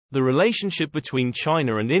The relationship between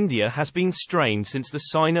China and India has been strained since the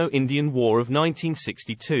Sino-Indian War of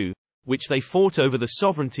 1962, which they fought over the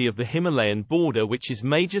sovereignty of the Himalayan border, which is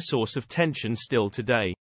major source of tension still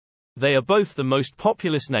today. They are both the most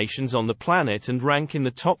populous nations on the planet and rank in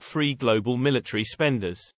the top 3 global military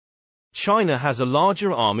spenders. China has a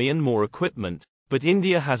larger army and more equipment, but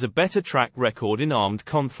India has a better track record in armed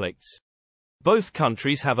conflicts. Both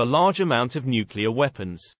countries have a large amount of nuclear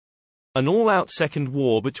weapons. An all-out second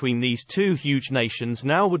war between these two huge nations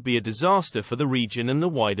now would be a disaster for the region and the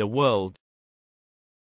wider world.